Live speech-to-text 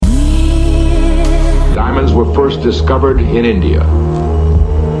were first discovered in India.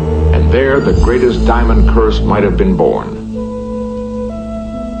 And there, the greatest diamond curse might have been born.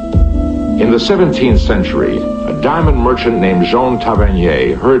 In the 17th century, a diamond merchant named Jean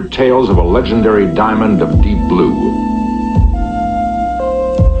Tavernier heard tales of a legendary diamond of deep blue.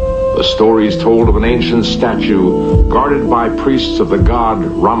 The stories told of an ancient statue guarded by priests of the god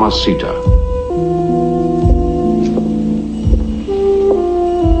Ramasita.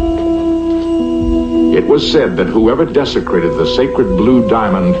 It was said that whoever desecrated the sacred blue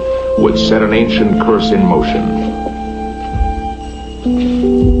diamond would set an ancient curse in motion.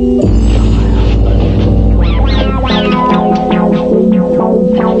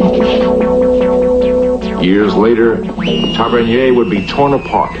 Years later, Tavernier would be torn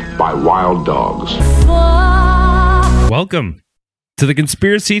apart by wild dogs. Welcome to the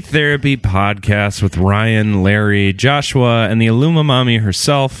Conspiracy Therapy Podcast with Ryan, Larry, Joshua, and the Illuma Mommy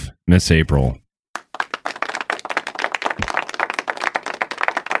herself, Miss April.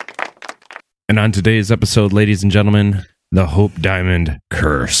 And on today's episode, ladies and gentlemen, the Hope Diamond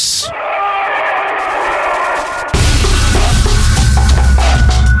Curse.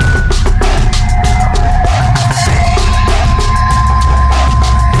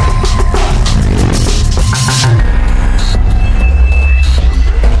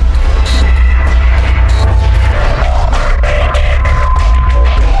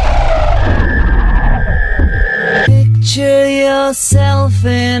 Picture yourself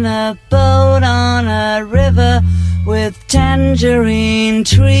in a boat on a river with tangerine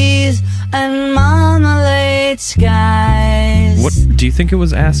trees and marmalade skies. What do you think it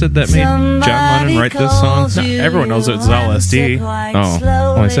was acid that made John Lennon write this song? Everyone knows it's LSD. Oh,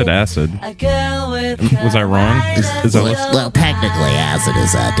 well, I said acid. Was I wrong? Is LSD? Well, technically, acid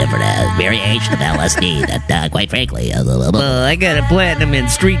is a different variation of LSD that, quite frankly, I got a platinum in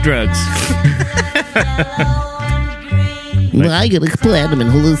street drugs. well, I get a platinum in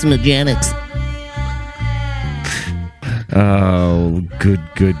hallucinogenics. Oh,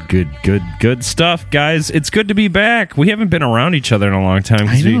 good stuff, guys. It's good to be back. We haven't been around each other in a long time.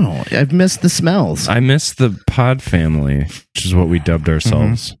 I know. I've missed the smells. I miss the pod family, which is what we dubbed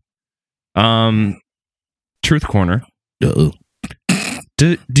ourselves. Truth Corner. Uh-oh.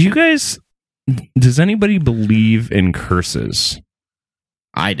 Do you guys... Does anybody believe in curses?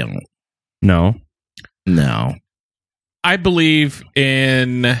 I don't. No? No. I believe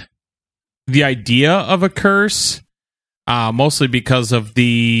in the idea of a curse, mostly because of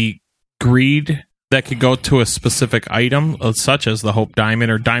the greed that could go to a specific item, such as the Hope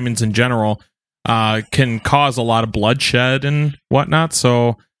Diamond or diamonds in general, can cause a lot of bloodshed and whatnot.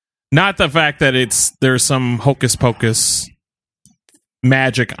 So, not the fact that there's some hocus pocus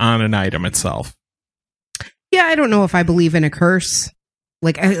magic on an item itself. Yeah, I don't know if I believe in a curse,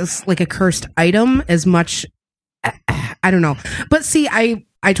 like a cursed item as much. I don't know. But see,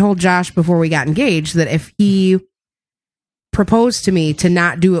 I told Josh before we got engaged that if he proposed to me to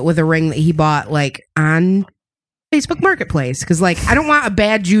not do it with a ring that he bought like on Facebook Marketplace, because like I don't want a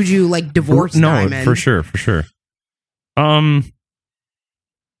bad juju like divorce diamond. No, for sure.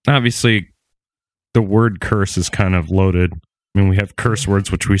 Obviously, the word curse is kind of loaded. I mean, we have curse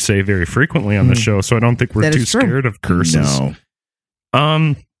words which we say very frequently on the show, so I don't think we're too scared of curses. No.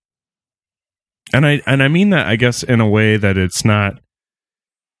 And I mean that, I guess, in a way that it's not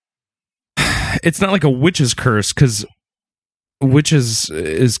like a witch's curse, because witches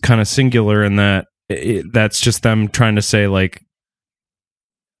is kind of singular in that that's just them trying to say like,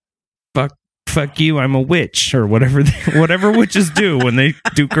 fuck you, I'm a witch, or whatever witches do when they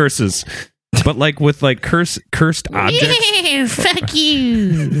do curses. But like with like cursed objects. Yeah, fuck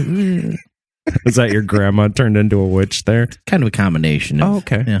you. Is that your grandma turned into a witch there? Kind of a combination.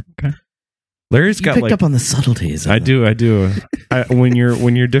 Okay. Yeah. Okay. Larry's You got picked like up on the subtleties. I do. When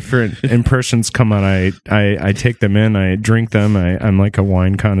your different impressions come on, I take them in, I drink them. I'm like a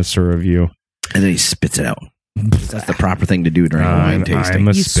wine connoisseur of you. And then he spits it out. That's the proper thing to do during wine tasting. I'm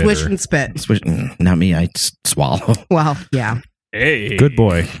a You spitter. swish and spit. Not me. I swallow. Well, yeah. Hey, Good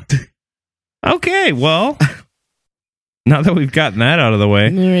boy. Okay, well, now that we've gotten that out of the way,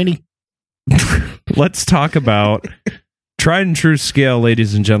 Alrighty. let's talk about tried and true scale,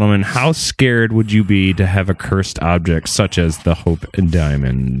 ladies and gentlemen. How scared would you be to have a cursed object such as the Hope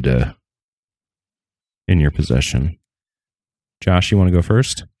Diamond in your possession? Josh, you want to go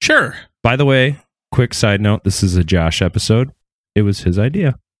first? sure. By the way, quick side note, this is a Josh episode. It was his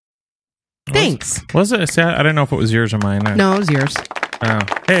idea. Thanks. Was it? See, I don't know if it was yours or mine. No, it was yours. Oh,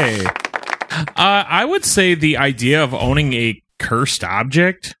 hey. I would say the idea of owning a cursed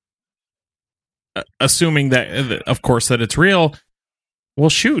object, assuming that, of course, that it's real. Well,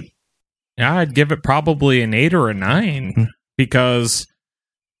 shoot. Yeah, I'd give it probably an 8 or a 9 because,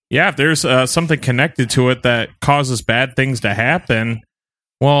 yeah, if there's something connected to it that causes bad things to happen,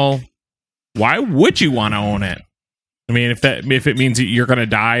 well, why would you want to own it? I mean, if it means that you're going to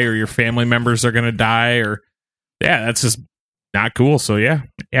die or your family members are going to die, or that's just not cool. So yeah,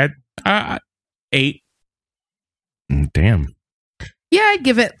 8. Damn. Yeah, I'd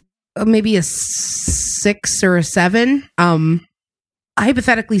give it maybe a 6 or a 7.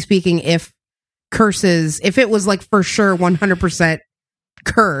 Hypothetically speaking, if it was like for sure 100%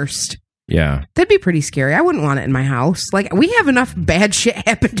 cursed, Yeah. that'd be pretty scary. I wouldn't want it in my house. Like, we have enough bad shit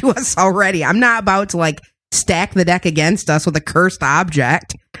happen to us already. I'm not about to like stack the deck against us with a cursed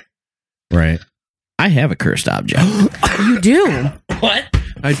object. Right. I have a cursed object. You do? What?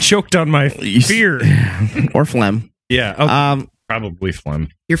 I choked on my fear. Or phlegm. Yeah. Probably phlegm.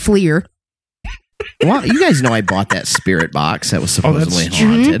 Your fleer. Well, you guys know I bought that spirit box that was supposedly that's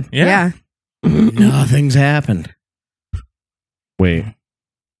haunted. Yeah. Nothing's happened. Wait.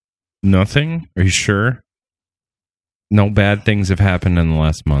 Nothing? Are you sure? No bad things have happened in the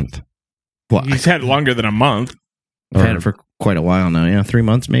last month. Well, He's had longer than a month. I've had it for quite a while now. Yeah, 3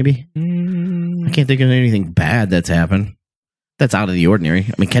 months maybe. I can't think of anything bad that's happened. That's out of the ordinary.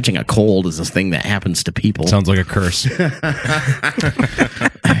 I mean, catching a cold is a thing that happens to people. Sounds like a curse.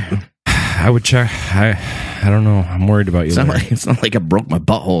 I would check. I don't know. I'm worried about you. It's not like I broke my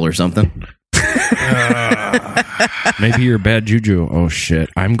butthole or something. Maybe you're bad juju. Oh shit!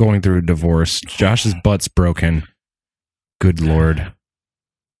 I'm going through a divorce. Josh's butt's broken. Good lord.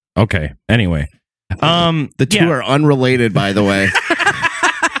 Okay. Anyway, The two are unrelated, by the way.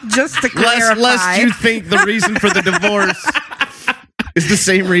 Just to clarify. Lest you think the reason for the divorce is the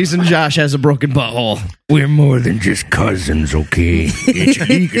same reason Josh has a broken butthole. we're more than just cousins, okay? It's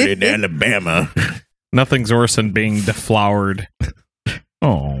legal in Alabama. Nothing's worse than being deflowered.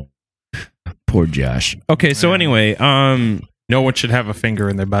 Oh, poor Josh. Okay. So anyway, No one should have a finger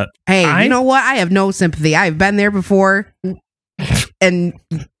in their butt. Hey, you know what? I have no sympathy. I've been there before. And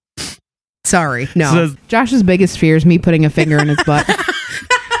sorry, no. So- Josh's biggest fear is me putting a finger in his butt.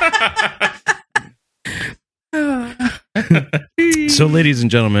 So, ladies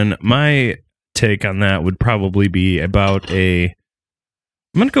and gentlemen, my take on that would probably be about I'm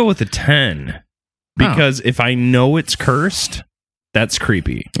going to go with a 10. Because if I know it's cursed, that's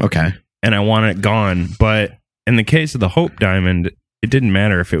creepy. Okay. And I want it gone. But in the case of the Hope Diamond, it didn't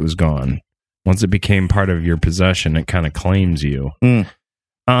matter if it was gone. Once it became part of your possession, it kind of claims you.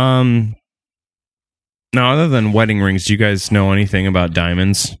 Now, other than wedding rings, do you guys know anything about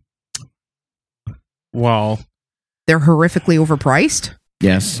diamonds? Well, They're horrifically overpriced.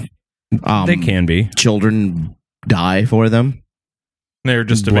 Yes. They can be. Children die for them. they're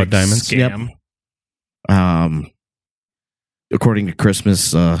just a Blood big diamonds? scam. According to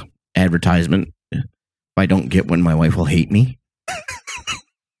Christmas advertisement, if I don't get one, my wife will hate me.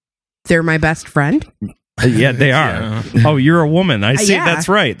 They're my best friend. Yeah, they are. Yeah. Oh, you're a woman. I see. Yeah. That's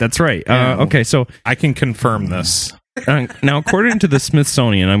right. That's right. Yeah. Okay, so I can confirm this. now, according to the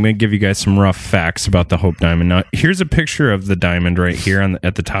Smithsonian, I'm going to give you guys some rough facts about the Hope Diamond. Now, here's a picture of the diamond right here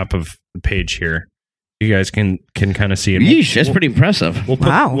at the top of the page here. You guys can kind of see it. Yeesh, that's pretty impressive.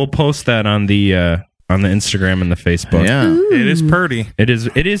 Wow. We'll post that on the Instagram and the Facebook. Yeah. It is pretty. It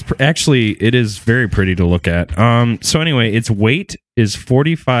is very pretty to look at. So anyway, its weight is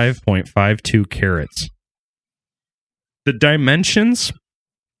 45.52 carats. The dimensions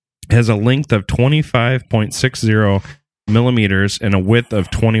has a length of 25.60 millimeters and a width of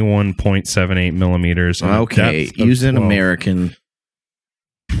 21.78 millimeters. And a Okay, depth of use an 12. American.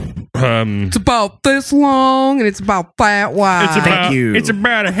 It's about this long and it's about that wide. Thank you. It's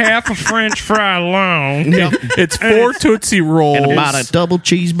about a half a French fry long. It's 4 Tootsie Rolls. And about a double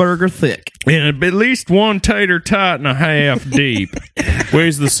cheeseburger thick. And at least one tater tot and a half deep.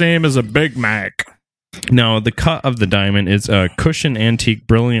 Weighs the same as a Big Mac. Now, the cut of the diamond is a cushion antique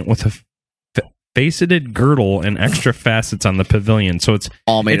brilliant with a faceted girdle and extra facets on the pavilion. So it's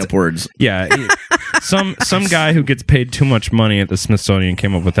All made up words. yeah, some guy who gets paid too much money at the Smithsonian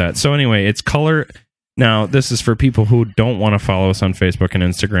came up with that. So anyway, it's color. Now, this is for people who don't want to follow us on Facebook and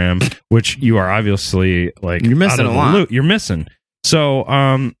Instagram, which you are obviously like You're missing out of a the lot. loop. You're missing. So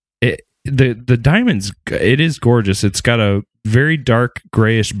the diamond's it is gorgeous. It's got a very dark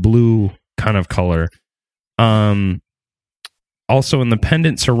grayish blue kind of color. Also in the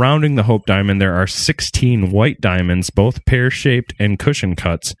pendant surrounding the Hope Diamond, there are 16 white diamonds, both pear-shaped and cushion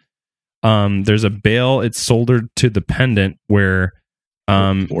cuts. There's a bail. It's soldered to the pendant where,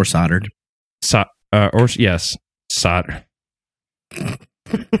 Or soldered. solder.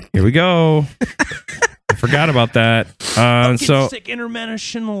 Here we go. I forgot about that. So sick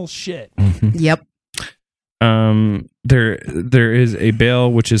interdimensional shit. Yep. There is a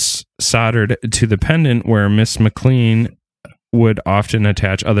bale which is soldered to the pendant where Miss McLean would often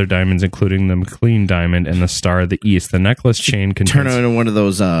attach other diamonds, including the McLean diamond and the Star of the East. The necklace chain contains... Turn it into one of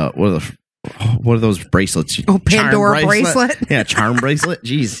those, what are those bracelets? Oh, Pandora Charm bracelet? Yeah, charm bracelet.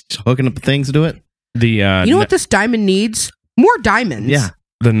 Jeez, hooking up things to it. The You know what this diamond needs? More diamonds. Yeah.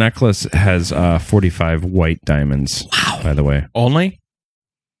 the necklace has 45 white diamonds. Wow. By the way. Only?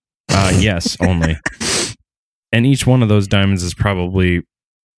 Yes, only. And each one of those diamonds is probably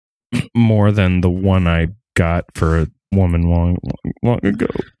more than the one I got for a woman long ago.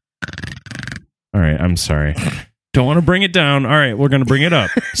 All right, I'm sorry. Don't want to bring it down. All right, we're going to bring it up.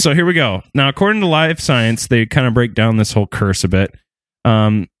 So here we go. Now, according to Live Science, they kind of break down this whole curse a bit.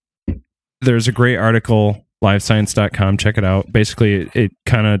 There's a great article, livescience.com. Check it out. Basically, it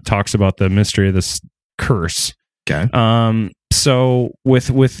kind of talks about the mystery of this curse. Okay. So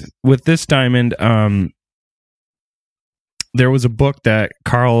with this diamond, there was a book that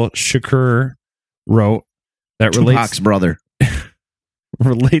Carl Schucker wrote that Tupac's brother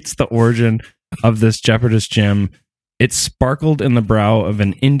relates the origin of this jeopardous gem. It sparkled in the brow of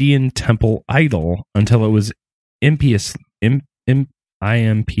an Indian temple idol until it was impiously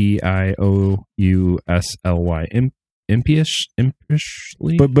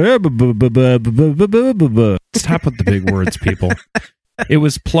stop with the big words, people. It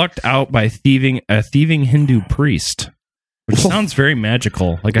was plucked out by a thieving Hindu priest, which sounds very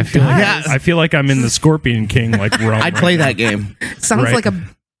magical. Like I feel like I'm in the Scorpion King realm. I'd play that game. Sounds like a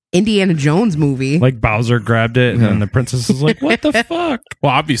Indiana Jones movie. Like Bowser grabbed it, and then the princess is like, "What the fuck?"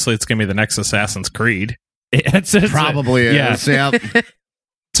 Well, obviously, it's gonna be the next Assassin's Creed. It's Probably is. Yeah.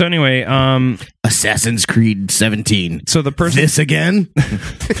 So anyway, Assassin's Creed 17. So the person this again.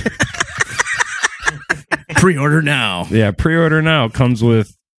 Pre-order now. Yeah, pre-order now comes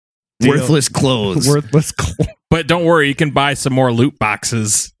with worthless clothes. But don't worry, you can buy some more loot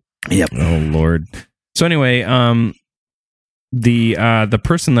boxes. Yep. Oh Lord. So anyway, the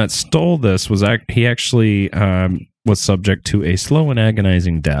person that stole this was actually was subject to a slow and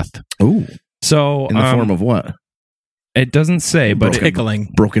agonizing death. Ooh. So in the form of what? It doesn't say, but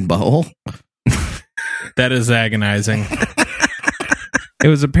tickling. Broken butthole. That is agonizing. It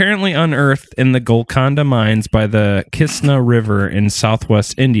was apparently unearthed in the Golconda mines by the Kisna River in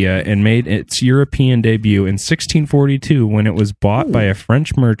southwest India and made its European debut in 1642 when it was bought by a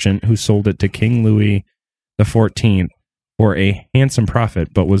French merchant who sold it to King Louis XIV for a handsome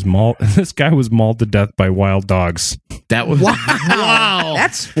profit, but this guy was mauled to death by wild dogs. That was wow.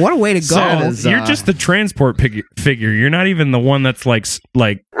 That's what a way to go. So you're just the transport figure. You're not even the one that's like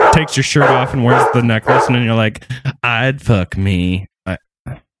takes your shirt off and wears the necklace, and then you're like, "I'd fuck me."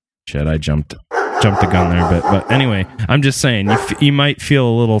 I jumped the gun there, but anyway, I'm just saying you might feel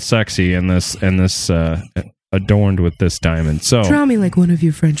a little sexy in this adorned with this diamond. So draw me like one of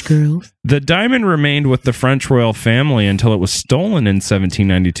your French girls. The diamond remained with the French royal family until it was stolen in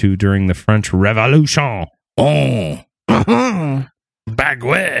 1792 during the French Revolution. Oh,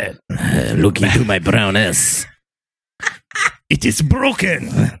 baguette! Look into my brown ass. It is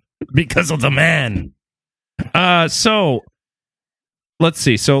broken because of the man. So let's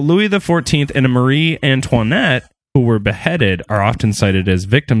see. So Louis XIV and Marie Antoinette, who were beheaded, are often cited as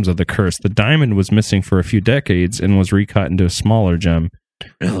victims of the curse. The diamond was missing for a few decades and was recut into a smaller gem.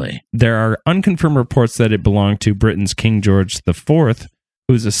 Really? There are unconfirmed reports that it belonged to Britain's King George IV,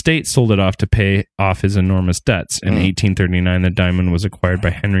 whose estate sold it off to pay off his enormous debts. In 1839, the diamond was acquired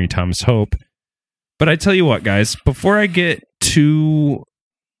by Henry Thomas Hope. But I tell you what, guys, before I get to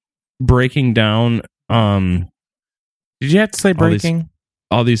breaking down... Did you have to say breaking?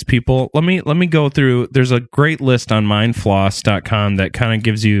 All these people. Let me go through. There's a great list on mindfloss.com that kind of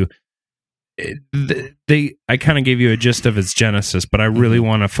gives you I kind of gave you a gist of its genesis, but I really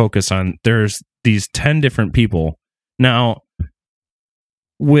want to focus on there's these 10 different people. Now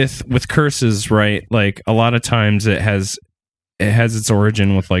with curses, right? Like a lot of times it has its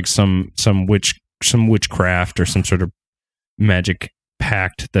origin with like some witchcraft or some sort of magic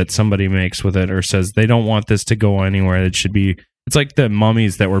pact that somebody makes with it or says they don't want this to go anywhere. It should be. It's like the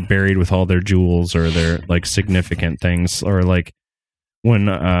mummies that were buried with all their jewels or their like significant things, or like when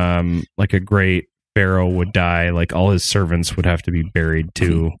like a great pharaoh would die, like all his servants would have to be buried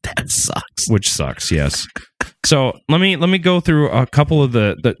too. That sucks. Which sucks, yes. So let me go through a couple of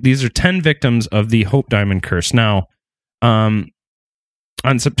these are 10 victims of the Hope Diamond curse. Now, on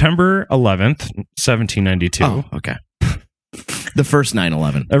September 11th, 1792. Oh, okay. The first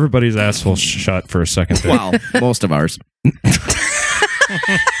 9/11. Everybody's asshole shut for a second there. Wow, most of ours.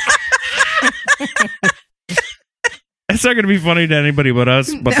 It's not going to be funny to anybody but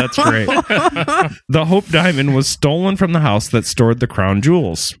us, but that's great. The Hope Diamond was stolen from the house that stored the crown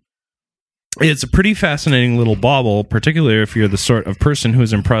jewels. It's a pretty fascinating little bauble, particularly if you're the sort of person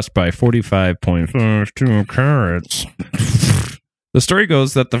who's impressed by 45.52 carats. The story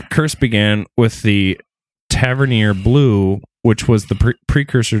goes that the curse began with the Tavernier Blue, which was the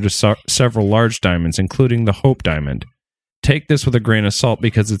precursor to several large diamonds, including the Hope Diamond. Take this with a grain of salt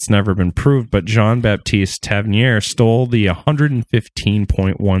because it's never been proved, but Jean-Baptiste Tavernier stole the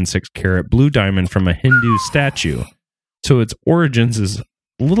 115.16 carat blue diamond from a Hindu statue. So its origins is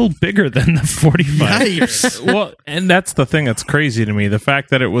a little bigger than the 45. Well, and that's the thing that's crazy to me. The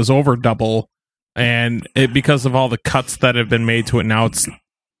fact that it was over double, and because of all the cuts that have been made to it, now it's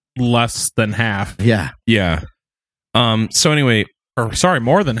less than half. Yeah. Yeah. So anyway, Or sorry,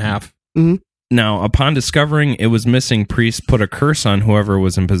 more than half. now upon discovering it was missing, priests put a curse on whoever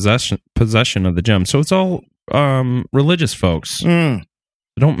was in possession of the gem. So it's all religious folks.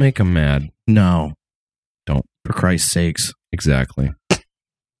 Don't make them mad. No. Don't. For Christ's sakes. Exactly.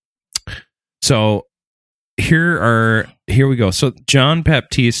 So here we go. So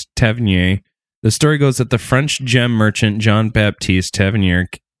Jean-Baptiste Tavernier, the story goes that the French gem merchant Jean-Baptiste Tavernier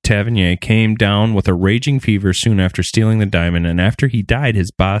came down with a raging fever soon after stealing the diamond, and after he died,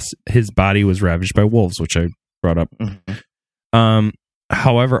 his body was ravaged by wolves, which I brought up.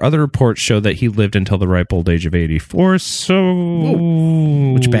 However, other reports show that he lived until the ripe old age of 84. So,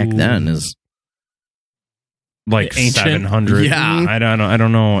 which back then is like ancient. 700. Yeah. I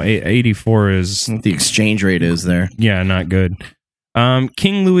don't know. 84 is what the exchange rate is there. Yeah, not good.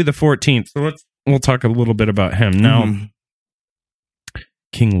 King Louis XIV. So we'll talk a little bit about him now.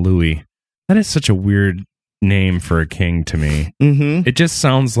 King Louis. That is such a weird name for a king to me. It just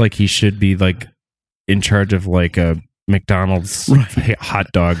sounds like he should be like in charge of like a McDonald's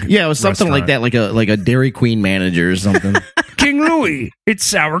hot dog. Yeah, it was something like that, like a Dairy Queen manager or something. King Louis, it's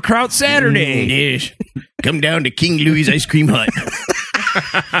Sauerkraut Saturday. Yes. Come down to King Louis Ice Cream Hut.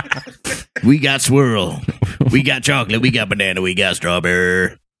 We got swirl. We got chocolate. We got banana. We got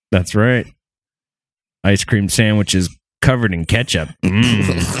strawberry. That's right. Ice cream sandwiches covered in ketchup.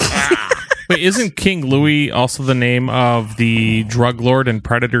 Wait, isn't King Louis also the name of the drug lord in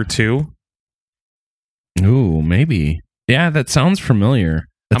Predator 2? Ooh, maybe. Yeah, that sounds familiar.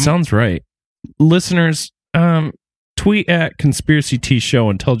 That sounds right. Listeners, tweet at Conspiracy T Show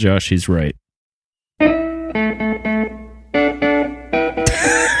and tell Josh he's right.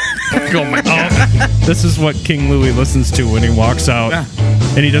 Oh my God. This is what King Louis listens to when he walks out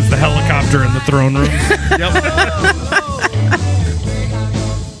and he does the helicopter in the throne room.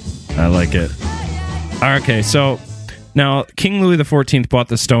 I like it. Okay, so now King Louis XIV bought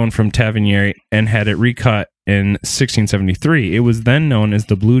the stone from Tavernier and had it recut in 1673. It was then known as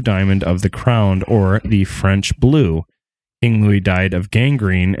the Blue Diamond of the Crown, or the French Blue. King Louis died of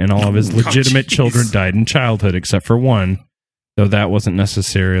gangrene, and all of his legitimate children died in childhood, except for one, though that wasn't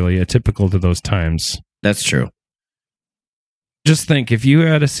necessarily atypical to those times. That's true. Just think, if you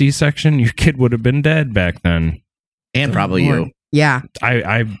had a C-section, your kid would have been dead back then. And probably you. Yeah.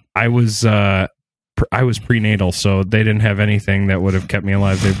 I was prenatal, so they didn't have anything that would have kept me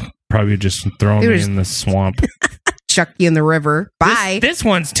alive. They probably just thrown me in the swamp. Chuck you in the river. Bye. This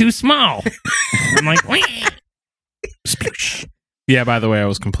one's too small. I'm like, Yeah, by the way, I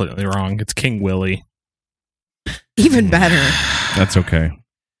was completely wrong. It's King Willie. Even better. That's okay.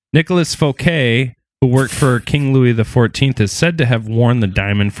 Nicolas Fouquet, who worked for King Louis XIV, is said to have worn the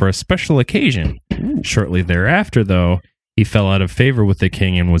diamond for a special occasion. Shortly thereafter, though, he fell out of favor with the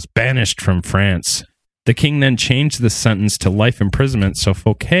king and was banished from France. The king then changed the sentence to life imprisonment, so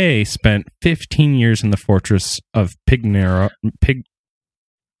Fouquet spent 15 years in the fortress of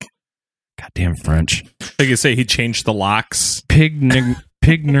Goddamn French. Like you say, he changed the locks. Pigneural.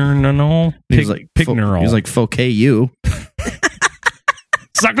 He's like Fouquet you.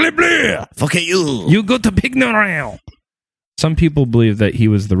 Sacre bleu! Fouquet you. You go to Pigneural. Some people believe that he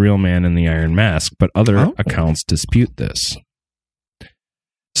was the real man in the Iron Mask, but other accounts dispute this.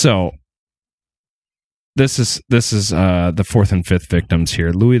 So, this is the fourth and fifth victims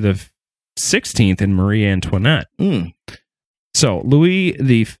here. Louis the 16th and Marie Antoinette. So, Louis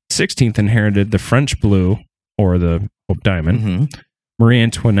the 16th inherited the French blue, or the Hope Diamond. Marie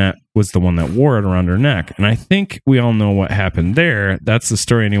Antoinette was the one that wore it around her neck. And I think we all know what happened there. That's the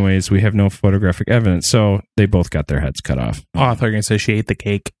story anyways. We have no photographic evidence. So they both got their heads cut off. Oh, I thought you were going to say she ate the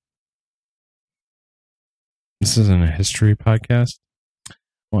cake. This isn't a history podcast?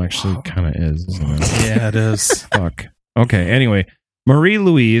 Well, actually, it kind of is, isn't it? Yeah, it is. Fuck. Okay, anyway.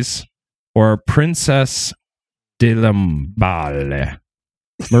 Marie-Louise, or Princess de Lamballe.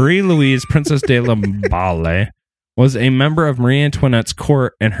 Marie-Louise, Princess de Lamballe, was a member of Marie Antoinette's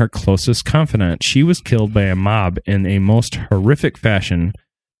court and her closest confidant. She was killed by a mob in a most horrific fashion.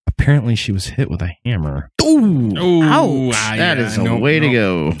 Apparently, she was hit with a hammer. Ooh, Ouch. that is a way to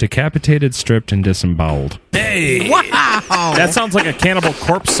go. Decapitated, stripped, and disemboweled. Hey, Wow. that sounds like a Cannibal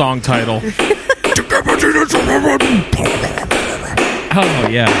Corpse song title. Oh,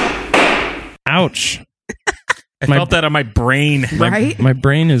 yeah. Ouch. I felt that on my brain. Right? My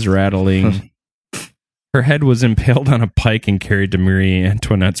brain is rattling. Her head was impaled on a pike and carried to Marie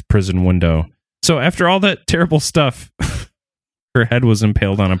Antoinette's prison window. So after all that terrible stuff, her head was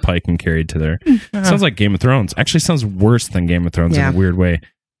impaled on a pike and carried to there. Sounds like Game of Thrones. Actually sounds worse than Game of Thrones Yeah. in a weird way.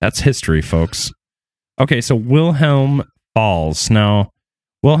 That's history, folks. Okay, so Wilhelm Falls. Now,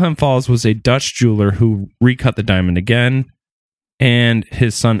 Wilhelm Falls was a Dutch jeweler who recut the diamond again, and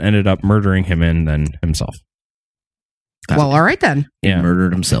his son ended up murdering him and then himself. Well, all right then. He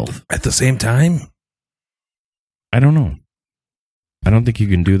murdered himself. At the same time? I don't know. I don't think you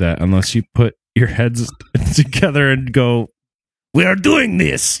can do that unless you put your heads together and go, "We are doing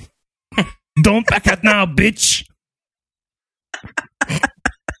this. Don't back out now, bitch."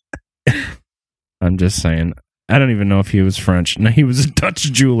 I'm just saying. I don't even know if he was French. No, he was a Dutch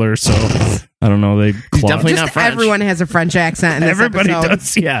jeweler, so I don't know. They definitely Just not French. everyone has a French accent in this Everybody episode.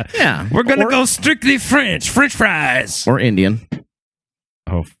 does, yeah. Yeah. We're gonna Or- go strictly French fries. Or Indian.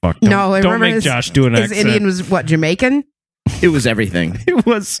 Oh fuck! No, I don't remember make his- Josh do an His accent. Indian was what, Jamaican? It was everything. It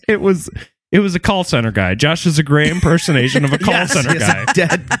was a call center guy. Josh is a gray impersonation of a call center guy.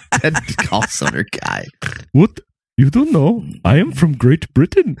 Dead call center guy. What? You don't know? I am from Great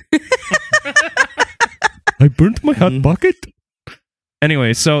Britain. I burnt my hot pocket.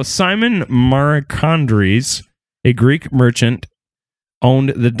 Anyway, so Simon Maracondres, a Greek merchant, owned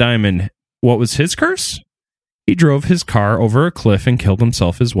the diamond. What was his curse? He drove his car over a cliff and killed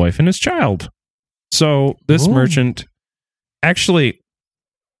himself, his wife, and his child. So this merchant, actually,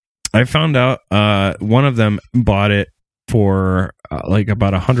 I found out one of them bought it for like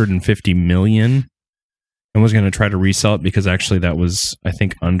about 150 million and was going to try to resell it because actually that was, I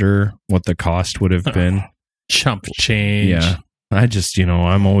think, under what the cost would have been. Chump change. Yeah. I just,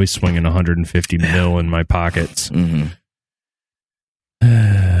 I'm always swinging 150 mil in my pockets. Mm-hmm.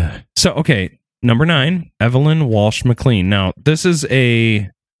 So, okay, number 9, Evelyn Walsh McLean. Now, this is a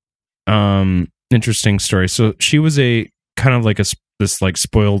interesting story. So, she was a kind of like this like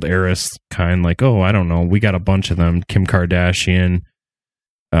spoiled heiress kind, like, oh, I don't know, we got a bunch of them. Kim Kardashian.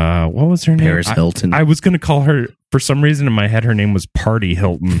 What was her name? Paris Hilton. I was going to call her, for some reason in my head, her name was Party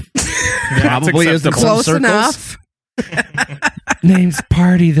Hilton. Probably is the Close circles. enough. Name's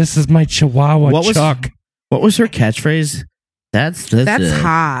Party. This is my Chihuahua Chuck. What was her catchphrase? That's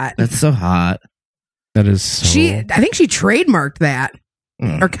hot. That's so hot. That is so... I think she trademarked that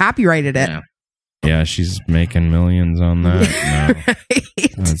or copyrighted it. Yeah, she's making millions on that. No.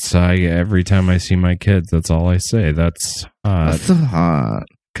 Right? That's every time I see my kids, that's all I say. That's hot. That's so hot.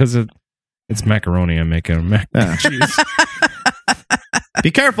 Because it's macaroni. I'm making a mac and cheese.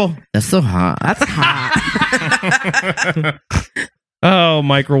 Be careful. That's so hot. That's hot. Oh,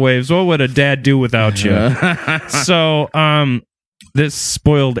 microwaves. What would a dad do without you? So, this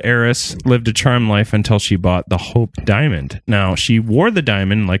spoiled heiress lived a charmed life until she bought the Hope Diamond. Now, she wore the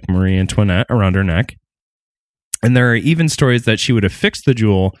diamond, like Marie Antoinette, around her neck. And there are even stories that she would affix the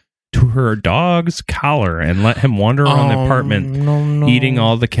jewel to her dog's collar and let him wander around the apartment eating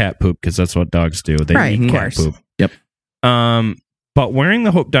all the cat poop, because that's what dogs do. They Right, eat of cat course. poop. Yep. But wearing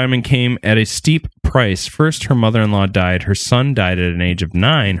the Hope Diamond came at a steep price. First, her mother-in-law died. Her son died at an age of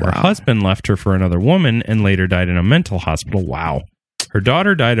 9. Her husband left her for another woman and later died in a mental hospital. Wow. Her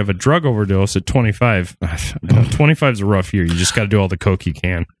daughter died of a drug overdose at 25. 25 is a rough year. You just got to do all the coke you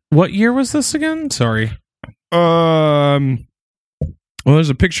can. What year was this again? Sorry. Well, there's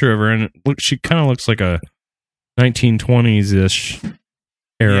a picture of her, and she kind of looks like a 1920s-ish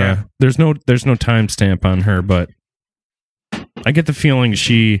era. Yeah. There's no timestamp on her, but I get the feeling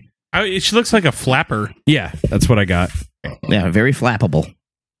she looks like a flapper. Yeah, that's what I got. Yeah, very flappable.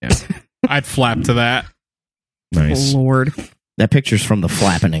 Yeah. I'd flap to that. Nice. Lord. That picture's from the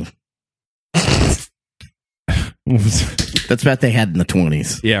flappening. That's what they had in the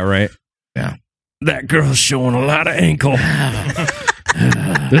 20s. Yeah, right. Yeah. That girl's showing a lot of ankle.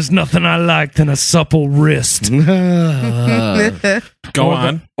 There's nothing I like than a supple wrist. Go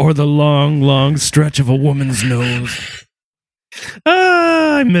on. Or the long, long stretch of a woman's nose.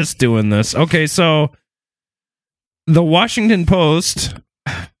 I miss doing this. Okay, so the Washington Post,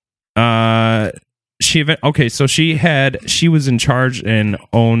 she was in charge and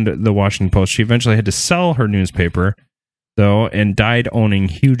owned the Washington Post. She eventually had to sell her newspaper, though, and died owning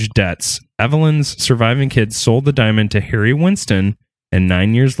huge debts. Evelyn's surviving kids sold the diamond to Harry Winston, and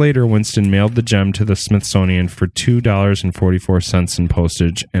 9 years later, Winston mailed the gem to the Smithsonian for $2.44 in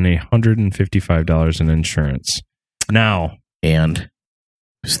postage and $155 in insurance. Now, And it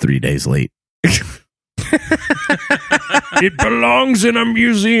was 3 days late. it belongs in a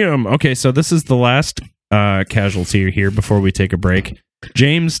museum. Okay, so this is the last casualty here before we take a break.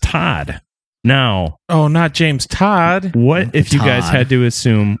 James Todd. Now, Oh, not James Todd. what if you guys Todd. had to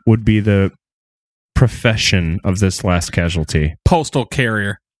assume would be the profession of this last casualty? Postal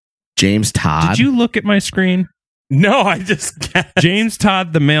carrier. James Todd. Did you look at my screen? No, I just guessed. James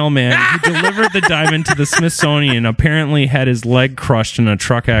Todd, the mailman who delivered the diamond to the Smithsonian, apparently had his leg crushed in a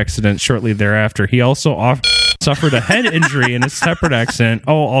truck accident shortly thereafter. He also suffered a head injury in a separate accident.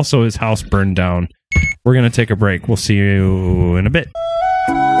 Oh, also his house burned down. We're going to take a break. We'll see you in a bit.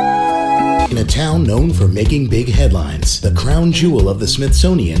 In a town known for making big headlines, the crown jewel of the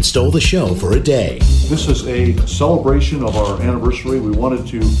Smithsonian stole the show for a day. This is a celebration of our anniversary. We wanted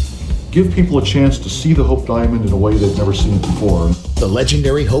to give people a chance to see the Hope Diamond in a way they've never seen it before. The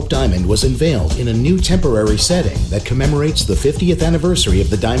legendary Hope Diamond was unveiled in a new temporary setting that commemorates the 50th anniversary of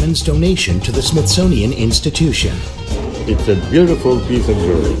the diamond's donation to the Smithsonian Institution. It's a beautiful piece of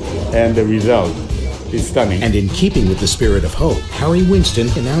jewelry, and the result is stunning. And in keeping with the spirit of hope, Harry Winston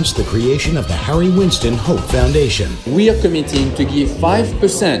announced the creation of the Harry Winston Hope Foundation. We are committing to give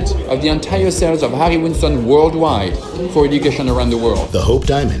 5% of the entire sales of Harry Winston worldwide for education around the world. The Hope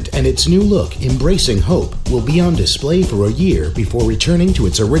Diamond and its new look, Embracing Hope, will be on display for a year before returning to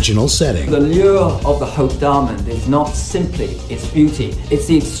its original setting. The lure of the Hope Diamond is not simply its beauty, it's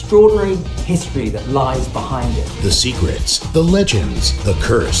the extraordinary history that lies behind it. The secrets, the legends, the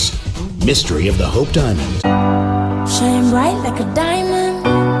curse, mystery of the Hope Diamond. Shine bright like a diamond.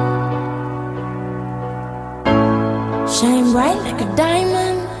 Shine bright like a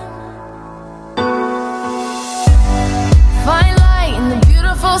diamond. Fine light in the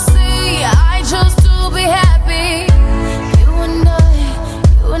beautiful sea. I chose to be happy. You and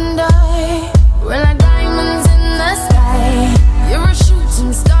I, we're like diamonds in the sky. You're a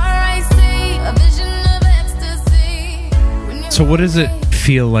shooting star, I see, a vision of ecstasy. So what does it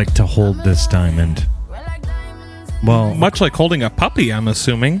feel like to hold this diamond? Well, much like holding a puppy, I'm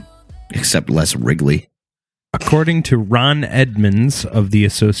assuming. Except less wriggly. According to Ron Edmonds of the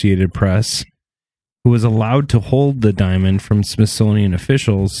Associated Press, who was allowed to hold the diamond from Smithsonian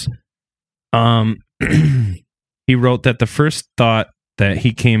officials, he wrote that the first thought that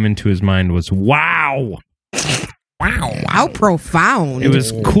he came into his mind was, wow! Wow. How profound. It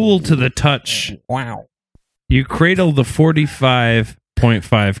was cool to the touch. Wow. You cradle the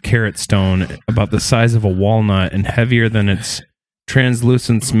 45.5 carat stone, about the size of a walnut and heavier than its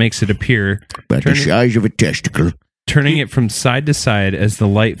translucence makes it appear. About the size of a testicle. Turning it from side to side as the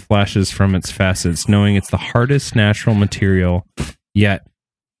light flashes from its facets, knowing it's the hardest natural material, yet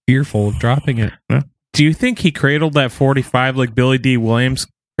fearful of dropping it. Huh? Do you think he cradled that 45 like Billy D. Williams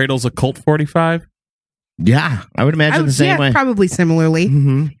cradles a Colt 45? Yeah, I would imagine the same way. Probably similarly.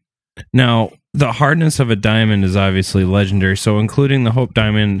 Mm-hmm. Now, the hardness of a diamond is obviously legendary, so including the Hope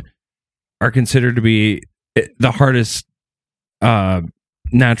Diamond are considered to be the hardest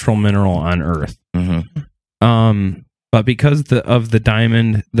natural mineral on Earth. Mm-hmm. But because of the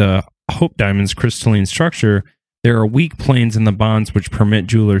diamond, the Hope Diamond's crystalline structure, there are weak planes in the bonds which permit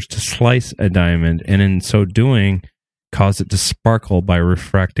jewelers to slice a diamond, and in so doing, cause it to sparkle by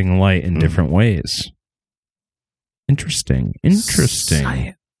refracting light in different ways. Interesting.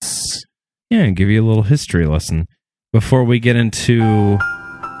 Science. Yeah, give you a little history lesson before we get into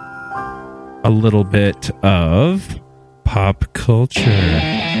a little bit of pop culture.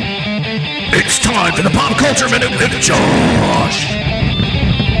 It's time for the Pop Culture Minute with Josh.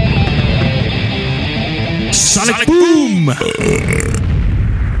 Sonic Boom!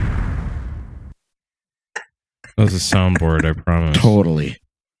 That was a soundboard, I promise. Totally.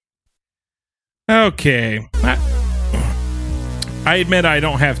 Okay. I admit I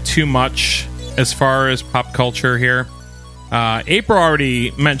don't have too much as far as pop culture here. April already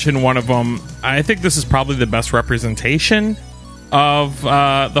mentioned one of them. I think this is probably the best representation of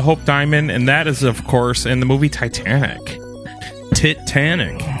the Hope Diamond, and that is, of course, in the movie Titanic.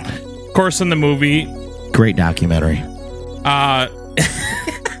 Titanic. Of course, in the movie. Great documentary.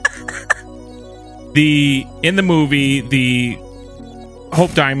 In the movie, the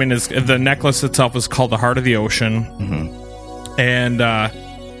Hope Diamond is the necklace itself is called the Heart of the Ocean. Mm-hmm. And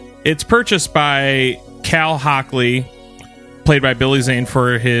it's purchased by Cal Hockley, played by Billy Zane,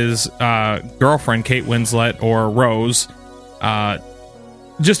 for his girlfriend, Kate Winslet, or Rose.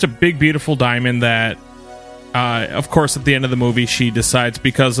 Just a big, beautiful diamond that of course, at the end of the movie, she decides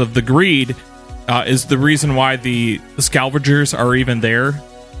because of the greed is the reason why the salvagers are even there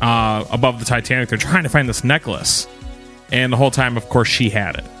above the Titanic. They're trying to find this necklace. And the whole time, of course, she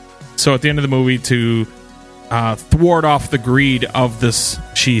had it. So at the end of the movie, to thwart off the greed of this,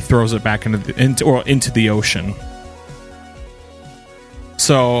 she throws it back into the ocean.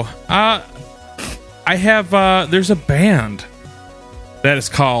 So I have there's a band that is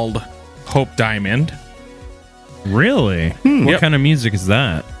called Hope Diamond. Really? What kind of music is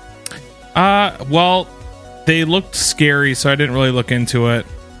that? Well, they looked scary, so I didn't really look into it.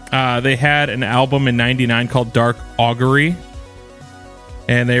 They had an album in '99 called Dark Augury,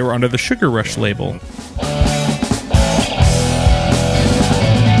 and they were under the Sugar Rush label.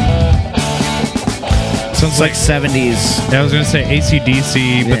 Sounds like 70s. Yeah, I was going to say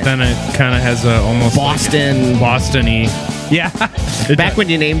AC/DC, but then it kind of has a almost Boston-y. Yeah. Back when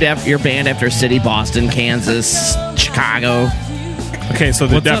you named your band after a city, Boston, Kansas, Chicago. Okay, so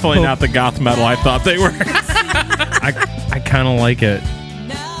they're What's up, definitely Hope? not the goth metal I thought they were. I kind of like it.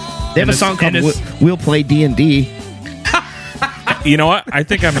 They have a song called We'll Play D&D. You know what? I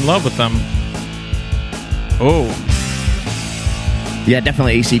think I'm in love with them. Oh. Yeah,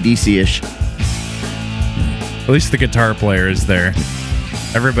 definitely AC/DC-ish. At least the guitar player is there.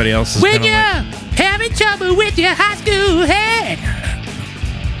 Everybody else is When kind of you're having trouble with your high school head,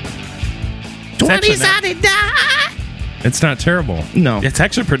 20-sided die. It's not terrible. No. It's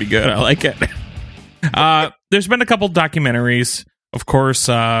actually pretty good. I like it. There's been a couple documentaries. Of course,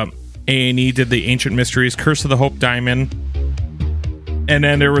 A&E did the Ancient Mysteries, Curse of the Hope Diamond. And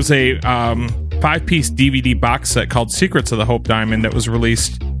then there was a 5-piece DVD box set called Secrets of the Hope Diamond that was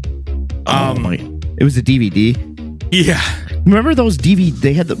released. It was a DVD. Yeah. Remember those DVD?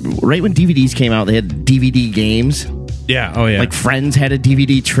 They had right when DVDs came out, they had DVD games. Yeah. Oh, yeah. Like Friends had a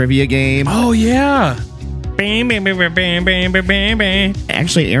DVD trivia game. Oh, yeah.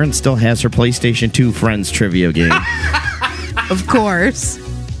 Actually, Erin still has her PlayStation 2 Friends trivia game. Of course.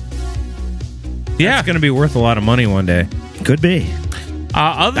 Yeah. It's going to be worth a lot of money one day. Could be.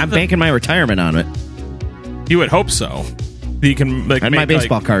 I'm banking my retirement on it. You would hope so. You can And my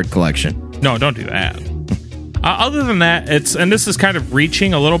baseball card collection. No, don't do that. Other than that, and this is kind of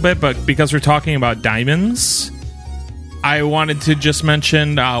reaching a little bit, but because we're talking about diamonds, I wanted to just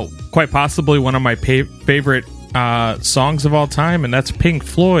mention quite possibly one of my favorite songs of all time, and that's Pink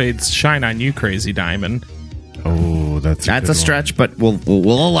Floyd's "Shine on You, Crazy Diamond." Oh, that's a stretch, but we'll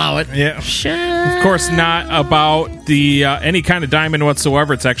allow it. Yeah, of course, not about the any kind of diamond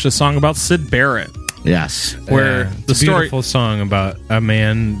whatsoever. It's actually a song about Syd Barrett. Yes, where the story, beautiful song about a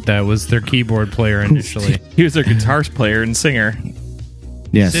man that was their keyboard player initially. He was their guitar player and singer.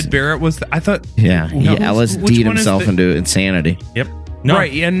 Yes, Syd Barrett was. I thought. Yeah, he LSD'd himself into insanity. Yep. No.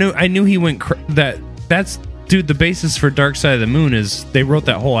 Right. Yeah. I knew he went. That's dude. The basis for Dark Side of the Moon is they wrote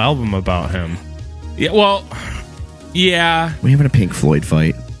that whole album about him. Yeah. Well. Yeah. We having a Pink Floyd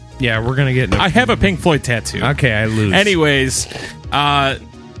fight. Yeah, we're gonna get. I have a Pink Floyd tattoo. Okay, I lose. Anyways,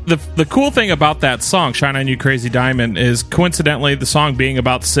 the cool thing about that song, "Shine on You, Crazy Diamond," is coincidentally the song being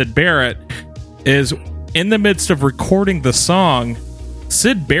about Syd Barrett. Is in the midst of recording the song,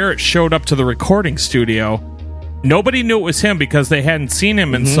 Syd Barrett showed up to the recording studio. Nobody knew it was him because they hadn't seen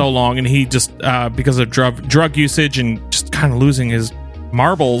him in so long, and he just because of drug usage and just kind of losing his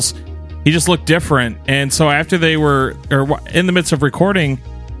marbles, he just looked different. And so after they were in the midst of recording,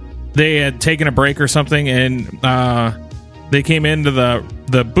 they had taken a break or something, and they came into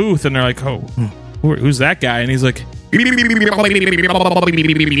the booth, and they're like, "Oh, who's that guy?" And he's like,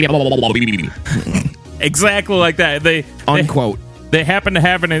 exactly like that. They unquote. They happen to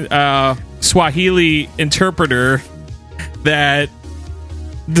have an Swahili interpreter that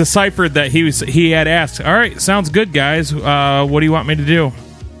deciphered that he had asked, "All right, sounds good, guys. What do you want me to do?"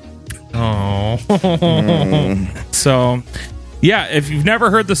 Oh, so yeah, if you've never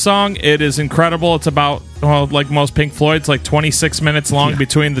heard the song, it is incredible. It's about, well, like most Pink Floyd's, like 26 minutes long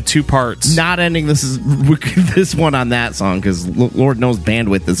between the two parts. Not ending this one on that song because Lord knows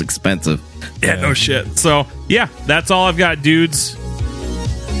bandwidth is expensive. Yeah, no shit. So yeah, that's all I've got, dudes.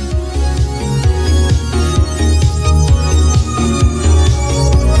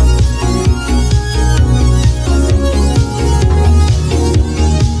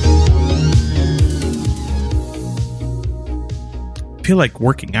 Feel like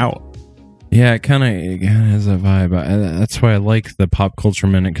working out. Yeah, it kind of has a vibe. That's why I like the Pop Culture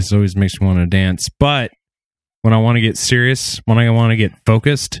Minute, because it always makes me want to dance. But when I want to get serious, when I want to get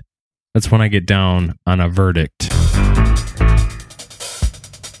focused, that's when I get down on a verdict.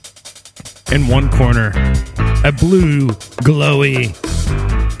 In one corner, a blue, glowy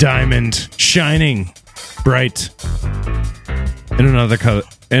diamond shining Bright. In another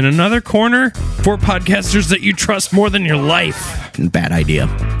corner, 4 podcasters that you trust more than your life. Bad idea.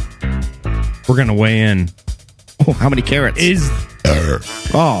 We're going to weigh in. Oh, how many carrots?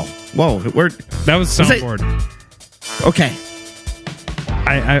 Oh, whoa. That was soundboard. Okay.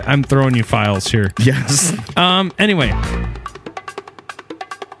 I'm throwing you files here. Yes. Anyway,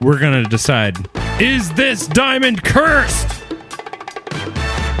 we're going to decide, is this diamond cursed?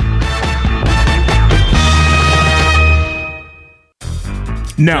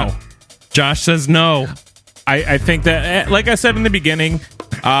 No. Josh says no. I think that, like I said in the beginning,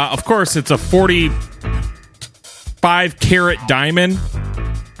 of course, it's a 45 carat diamond.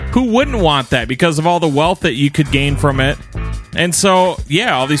 Who wouldn't want that because of all the wealth that you could gain from it? And so,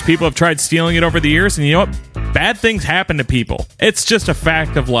 yeah, all these people have tried stealing it over the years, and you know what? Bad things happen to people. It's just a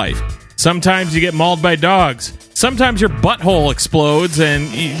fact of life. Sometimes you get mauled by dogs. Sometimes your butthole explodes, and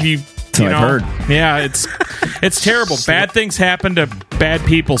you So I've heard. Yeah, it's terrible. Bad things happen to bad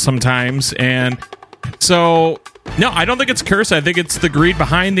people sometimes, and so no, I don't think it's cursed. I think it's the greed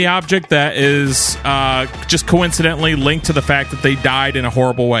behind the object that is just coincidentally linked to the fact that they died in a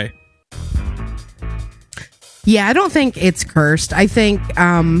horrible way. Yeah, I don't think it's cursed. I think,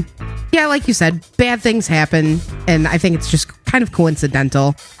 yeah, like you said, bad things happen, and I think it's just kind of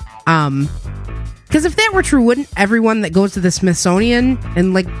coincidental. Because if that were true, wouldn't everyone that goes to the Smithsonian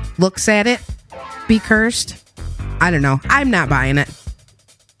and like looks at it be cursed? I don't know. I'm not buying it.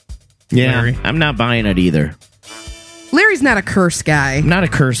 Yeah, Larry? I'm not buying it either. Larry's not a curse guy. I'm not a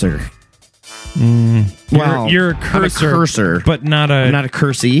cursor. You're a cursor, but not a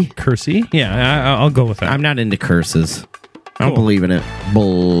cursey. Cursey? Yeah, I'll go with that. I'm not into curses. I don't believe in it.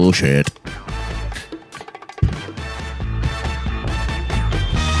 Bullshit.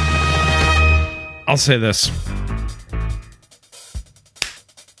 I'll say this.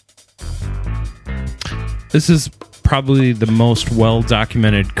 This is probably the most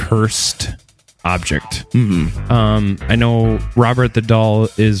well-documented cursed object. I know Robert the Doll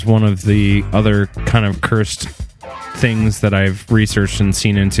is one of the other kind of cursed things that I've researched and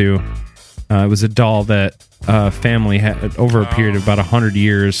seen into. It was a doll that family had over a period of about 100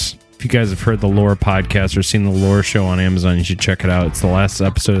 years. If you guys have heard the Lore podcast or seen the Lore show on Amazon, you should check it out. It's the last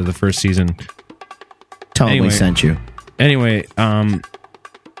episode of the first season. Tell them we sent you. Anyway,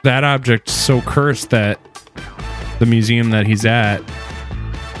 that object's so cursed that the museum that he's at,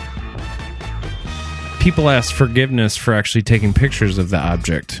 people ask forgiveness for actually taking pictures of the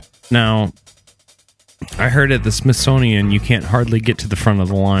object. Now, I heard at the Smithsonian you can't hardly get to the front of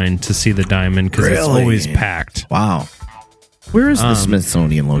the line to see the diamond because it's always packed. Wow. Where is the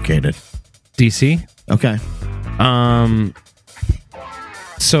Smithsonian located? DC. Okay.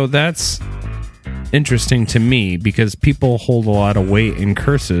 So that's interesting to me because people hold a lot of weight in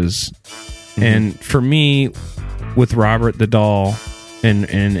curses. And for me, with Robert the Doll, and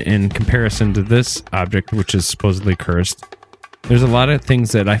in comparison to this object, which is supposedly cursed, there's a lot of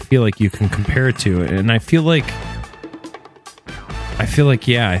things that I feel like you can compare it to. And I feel like,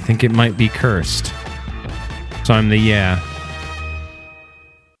 yeah, I think it might be cursed. So I'm the yeah.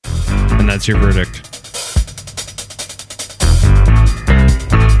 And that's your verdict.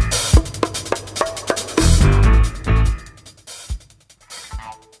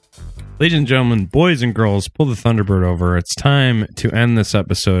 Ladies and gentlemen, boys and girls, pull the Thunderbird over. It's time to end this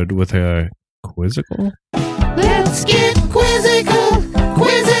episode with a quizzical. Let's get quizzical,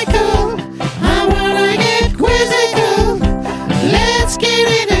 quizzical. I wanna get quizzical. Let's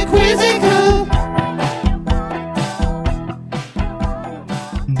get into quizzical.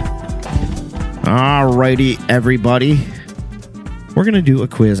 Alrighty, everybody. We're going to do a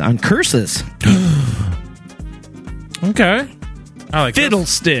quiz on curses. Okay. I like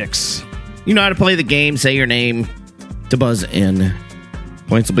Fiddlesticks. You know how to play the game. Say your name to buzz in.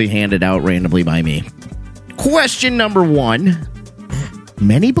 Points will be handed out randomly by me. Question number 1.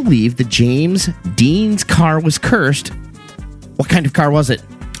 Many believe that James Dean's car was cursed. What kind of car was it?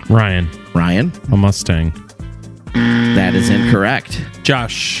 Ryan. A Mustang. That is incorrect.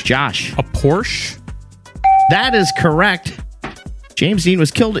 Josh. A Porsche? That is correct. James Dean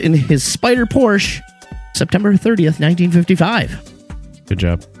was killed in his Spider Porsche September 30th, 1955. Good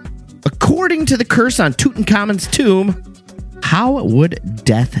job. According to the curse on Tutankhamun's tomb, how would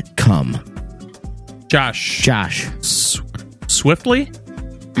death come? Josh. Swiftly?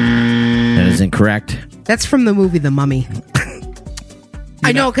 That is incorrect. That's from the movie The Mummy.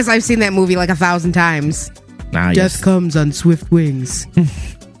 I know because I've seen that movie like 1,000 times. Death comes on swift wings.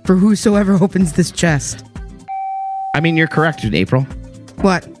 For whosoever opens this chest. I mean, you're correct, April.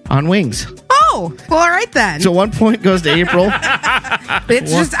 What? On wings. Oh, Oh, well, all right then. So 1 point goes to April.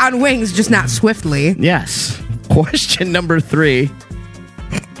 It's just on wings, just not swiftly. Yes. Question number 3.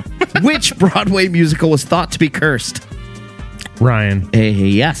 Which Broadway musical was thought to be cursed? Ryan.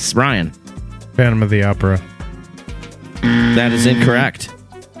 Yes, Ryan. Phantom of the Opera. That is incorrect.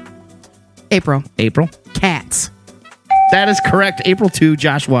 April. Cats. That is correct. April 2,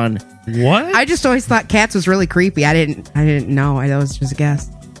 Josh 1. What? I just always thought Cats was really creepy. I didn't know. That was just a guess.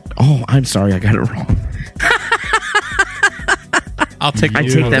 Oh, I'm sorry. I got it wrong. I'll take I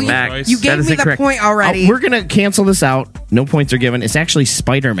take that back. You gave me the point already. We're going to cancel this out. No points are given. It's actually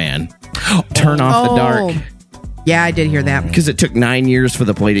Spider-Man. Turn off the dark. Yeah, I did hear that. Because it took 9 years for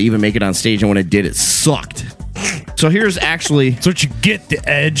the play to even make it on stage, and when it did, it sucked. So here's actually... That's what you get, the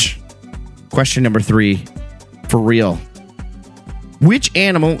Edge. Question number 3. For real. Which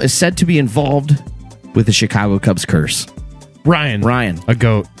animal is said to be involved with the Chicago Cubs curse? Ryan. A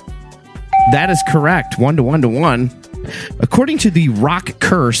goat. That is correct. 1 to 1 to 1. According to the rock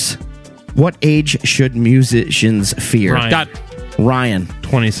curse, what age should musicians fear? Ryan.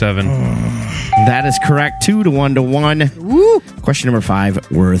 27. That is correct. 2 to 1 to 1. Woo. Question number 5,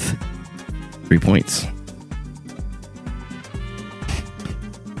 worth 3 points.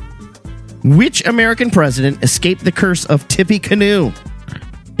 Which American president escaped the curse of Tippecanoe?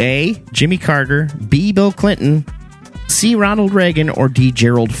 A. Jimmy Carter, B. Bill Clinton, C. Ronald Reagan, or D.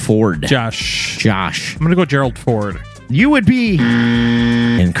 Gerald Ford? Josh. I'm going to go Gerald Ford. You would be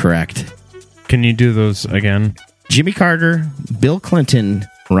incorrect. Can you do those again? Jimmy Carter, Bill Clinton,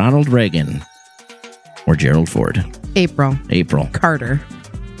 Ronald Reagan, or Gerald Ford? April. Carter.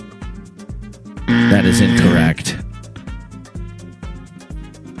 That is incorrect.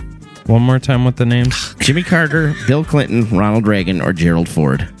 One more time with the names. Jimmy Carter, Bill Clinton, Ronald Reagan, or Gerald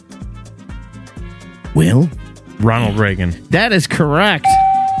Ford? Will? Ronald Reagan. That is correct.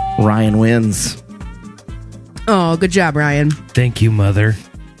 Ryan wins. Oh, good job, Ryan. Thank you, Mother.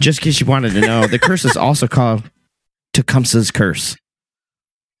 Just in case you wanted to know, the curse is also called Tecumseh's curse.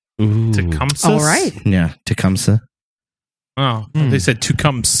 Tecumseh? All right. Yeah, Tecumseh. Oh, they said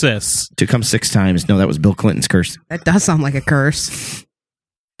Tecumseh. To come 6 times. No, that was Bill Clinton's curse. That does sound like a curse.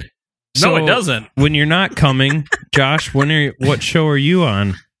 No, it doesn't. When you're not coming, Josh, what show are you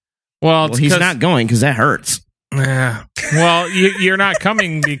on? Well, he's not going because that hurts. Yeah. Well, you're not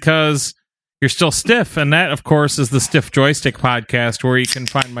coming because you're still stiff, and that, of course, is the Stiff Joystick podcast, where you can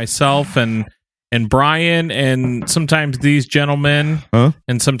find myself and Brian, and sometimes these gentlemen,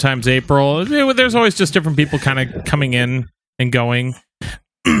 and sometimes April. There's always just different people kind of coming in and going.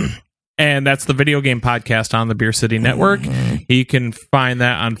 And that's the video game podcast on the Beer City Network. You can find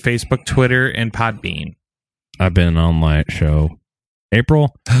that on Facebook, Twitter, and Podbean. I've been on that show.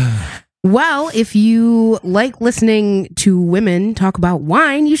 April? Well, if you like listening to women talk about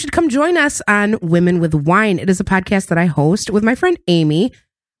wine, you should come join us on Women with Wine. It is a podcast that I host with my friend Amy.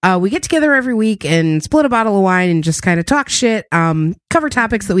 We get together every week and split a bottle of wine and just kind of talk shit, cover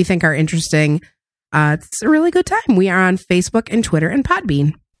topics that we think are interesting. It's a really good time. We are on Facebook and Twitter and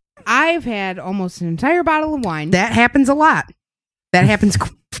Podbean. I've had almost an entire bottle of wine. That happens a lot. That happens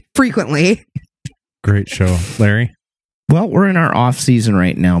frequently. Great show. Larry? Well, we're in our off season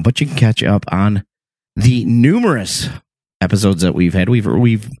right now, but you can catch up on the numerous episodes that we've had.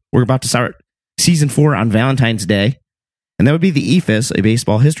 We're about to start season 4 on Valentine's Day, and that would be the EFIS, a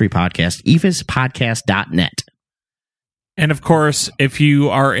baseball history podcast, EFISpodcast.net. And of course, if you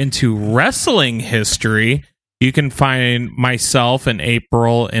are into wrestling history, you can find myself and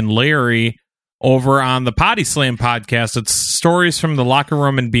April and Larry over on the Potty Slam podcast. It's stories from the locker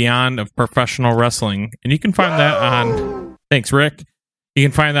room and beyond of professional wrestling. And you can find that on... Thanks, Rick. You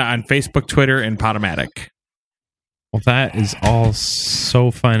can find that on Facebook, Twitter, and Podomatic. Well, that is all so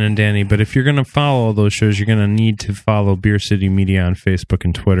fine and dandy. But if you're going to follow those shows, you're going to need to follow Beer City Media on Facebook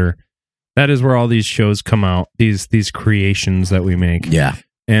and Twitter. That is where all these shows come out, these creations that we make. Yeah.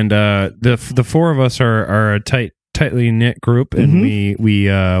 And the 4 of us are a tightly knit group, and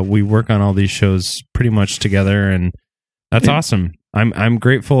we work on all these shows pretty much together, and that's awesome. I'm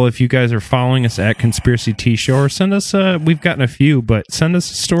grateful if you guys are following us at Conspiracy Tea Show, or send us we've gotten a few, but send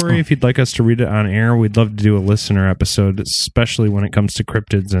us a story if you'd like us to read it on air. We'd love to do a listener episode, especially when it comes to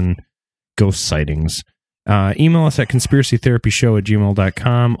cryptids and ghost sightings. Email us at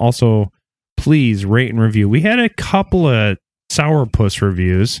conspiracytherapyshow@gmail.com. Also, please rate and review. We had a couple of Sourpuss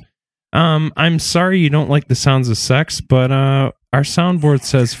reviews. I'm sorry you don't like the sounds of sex, but our soundboard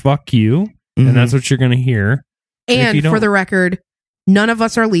says fuck you, and that's what you're going to hear. And for the record, none of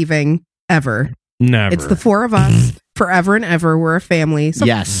us are leaving ever. Never. It's the 4 of us forever and ever. We're a family. So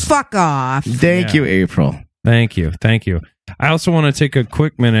yes. Fuck off. Thank you, April. Thank you. I also want to take a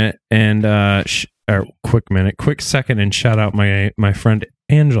quick minute and quick second and shout out my friend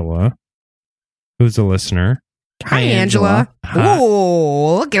Angela, who's a listener. Hi, Angela.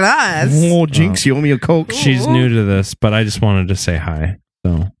 Oh, look at us. Oh, Jinx, you owe me a Coke. She's new to this, but I just wanted to say hi.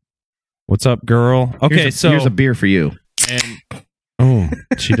 So, what's up, girl? Okay, here's a beer for you. And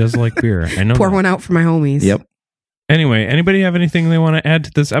she does like beer. I know. Pour that. one out for my homies. Yep. Anyway, anybody have anything they want to add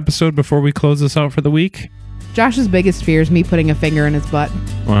to this episode before we close this out for the week? Josh's biggest fear is me putting a finger in his butt.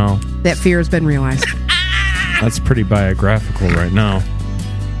 Well, that fear has been realized. That's pretty biographical right now.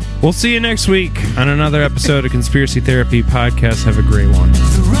 We'll see you next week on another episode of Conspiracy Therapy Podcast. Have a great one.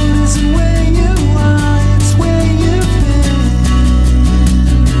 The road isn't where you are, it's where you've been.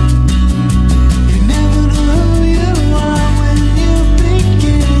 You never know who you are when you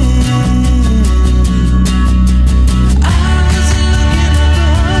begin. I was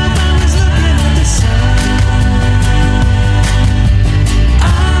looking at the sun. I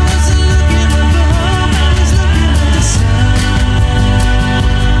was looking at the home, I was looking at the sun.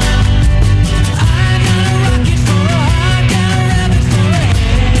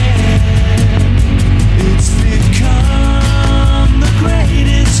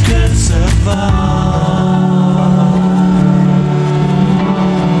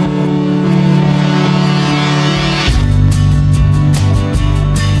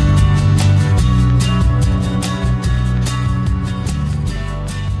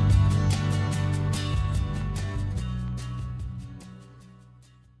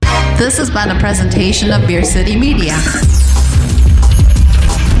 This has been a presentation of Beer City Media.